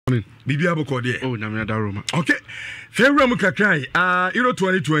Bibi Abokode. Oh, Namina Daroma. Okay. Favorite Mukakrai, Euro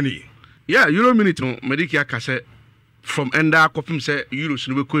 2020. Yeah, Euro minute no Medikia Cassette from Enda Copim say Euro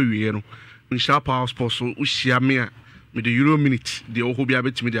Snubeko, you know, in Sharp House Postal, Ushiamia, with the Euro minute, the Ohobia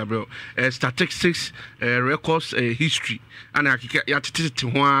bit media bro, statistics, records, history, and I get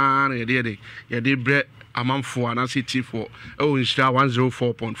one a day, they bread. A month for an city for in star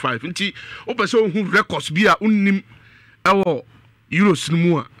 104.5. Inti open so who records be a unim our Euros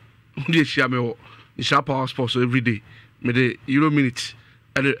more. Dear Shameo, in sharp power sports every day. Me the Euro minute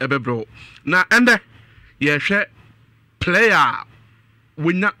at the bro. Now, and yeah, share player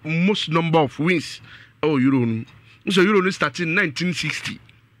win not most number of wins. Oh, Euro. So Euro started in 1960.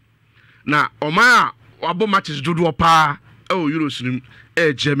 Now, Omaya, Wabo matches do pa. Oh, Euros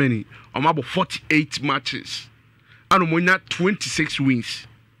Germany. I'm about 48 matches. And we got 26 wins.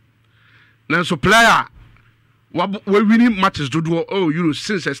 Now, so player, we're winning matches to do Euros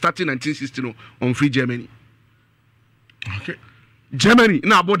since I started 1960 on free Germany. Okay. Germany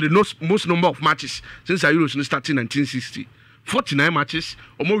now about the most number of matches since I Euros started 1960. 49 matches,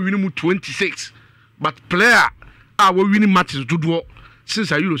 or more winning 26. But player, we're winning matches to do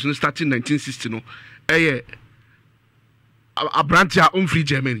since I Euros started 1960. A branch on free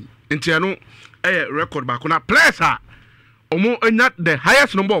Germany. Into record back on a players are not the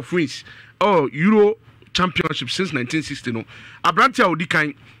highest number of wins Euro championship since 1960. No, a branch of the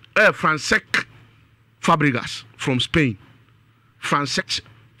kind Francesc Fabregas from Spain. Francesc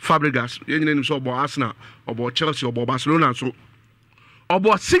Fabregas, you know, so about Arsenal, about Chelsea, about Barcelona, so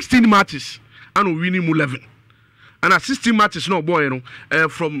about 16 matches and winning 11. And at 16 matches, no boy, you know,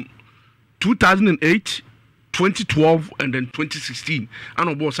 from 2008. 2012 and then 2016. And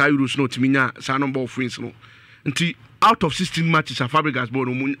no boss Euros no timinya sa number of wins no. Until out of 16 matches Fabregas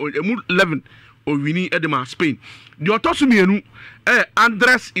born 11 or winning Edema Spain. The autosu mienu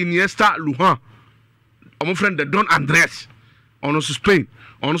Andres Iniesta Lujan. Our friend the Don Andres on also Spain.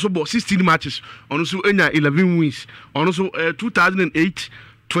 On also about 16 matches. On also 11 wins. On also 2008,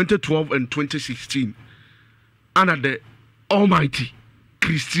 2012 and 2016. And at the almighty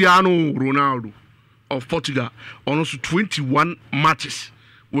Cristiano Ronaldo of Portugal on also 21 matches.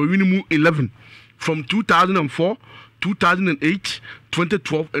 We're winning 11 from 2004, 2008,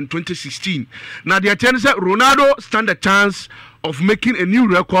 2012, and 2016. Now the attention Ronaldo stand a chance of making a new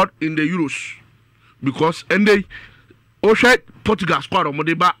record in the Euros because and they Portugal squad on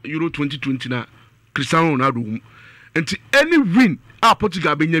Modeba Euro 2020 na Cristiano Ronaldo. And any win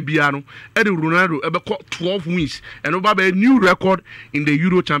Portugal benye biano and Ronaldo ebe 12 wins and over a new record in the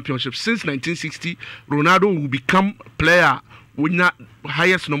Euro Championship since 1960. Ronaldo will become player with the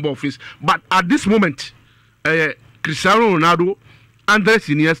highest number of wins. But at this moment, Cristiano Ronaldo, Andres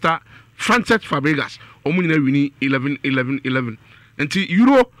Iniesta, Francesc Fabregas, omuni winning 11. And the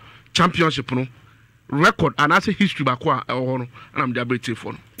Euro Championship no record and as a history bakwa and I'm the ability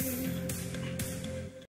for.